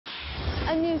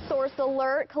A NewsSource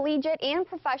alert, collegiate and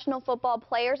professional football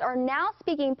players are now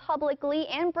speaking publicly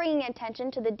and bringing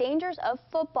attention to the dangers of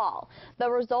football.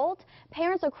 The result,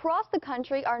 parents across the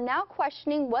country are now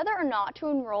questioning whether or not to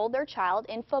enroll their child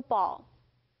in football.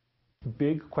 The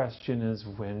big question is,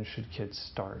 when should kids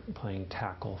start playing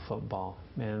tackle football?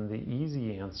 And the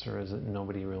easy answer is that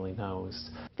nobody really knows.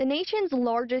 The nation's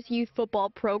largest youth football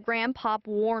program, Pop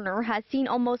Warner, has seen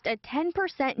almost a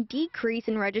 10% decrease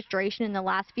in registration in the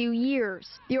last few years.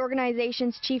 The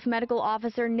organization's chief medical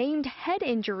officer named head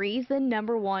injuries the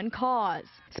 #1 cause.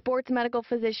 Sports medical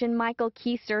physician Michael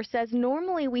Koester says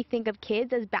normally we think of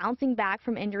kids as bouncing back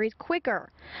from injuries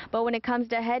quicker. But when it comes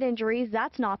to head injuries,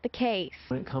 that's not the case.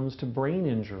 When it comes to brain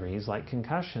injuries like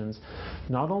concussions,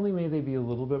 not only may they be a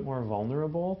little bit more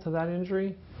vulnerable to that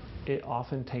injury, it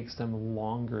often takes them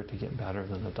longer to get better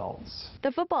than adults.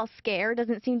 The football scare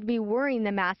doesn't seem to be worrying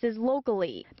the masses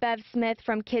locally. Bev Smith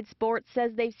from Kids Sports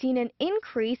says they've seen an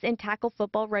increase in tackle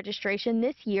football registration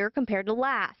this year compared to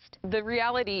last. The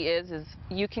reality is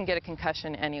you can get a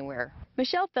concussion anywhere.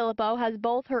 Michelle Filippo has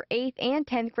both her 8th and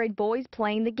 10th grade boys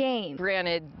playing the game.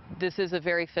 Granted, this is a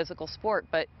very physical sport,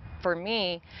 but for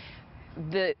me,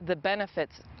 the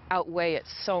benefits outweigh it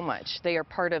so much. They are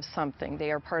part of something. They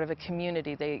are part of a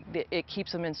community. It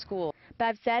keeps them in school.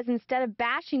 Bev says instead of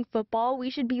bashing football, we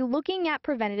should be looking at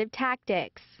preventative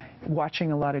tactics.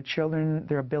 Watching a lot of children,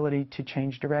 their ability to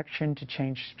change direction, to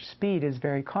change speed is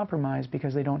very compromised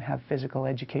because they don't have physical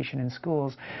education in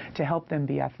schools to help them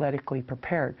be athletically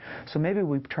prepared. So maybe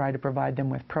we try to provide them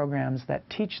with programs that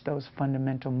teach those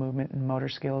fundamental movement and motor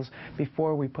skills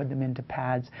before we put them into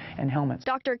pads and helmets.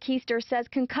 Dr. Koester says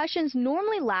concussions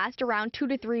normally last around 2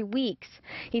 to 3 weeks.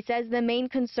 He says the main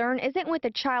concern isn't with a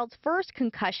child's first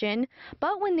concussion,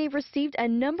 but when they've received a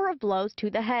number of blows to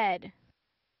the head.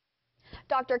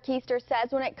 Dr. Koester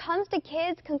says when it comes to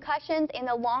kids' concussions and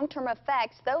the long-term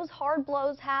effects those hard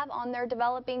blows have on their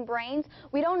developing brains,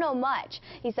 we don't know much.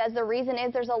 He says the reason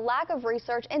is there's a lack of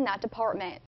research in that department.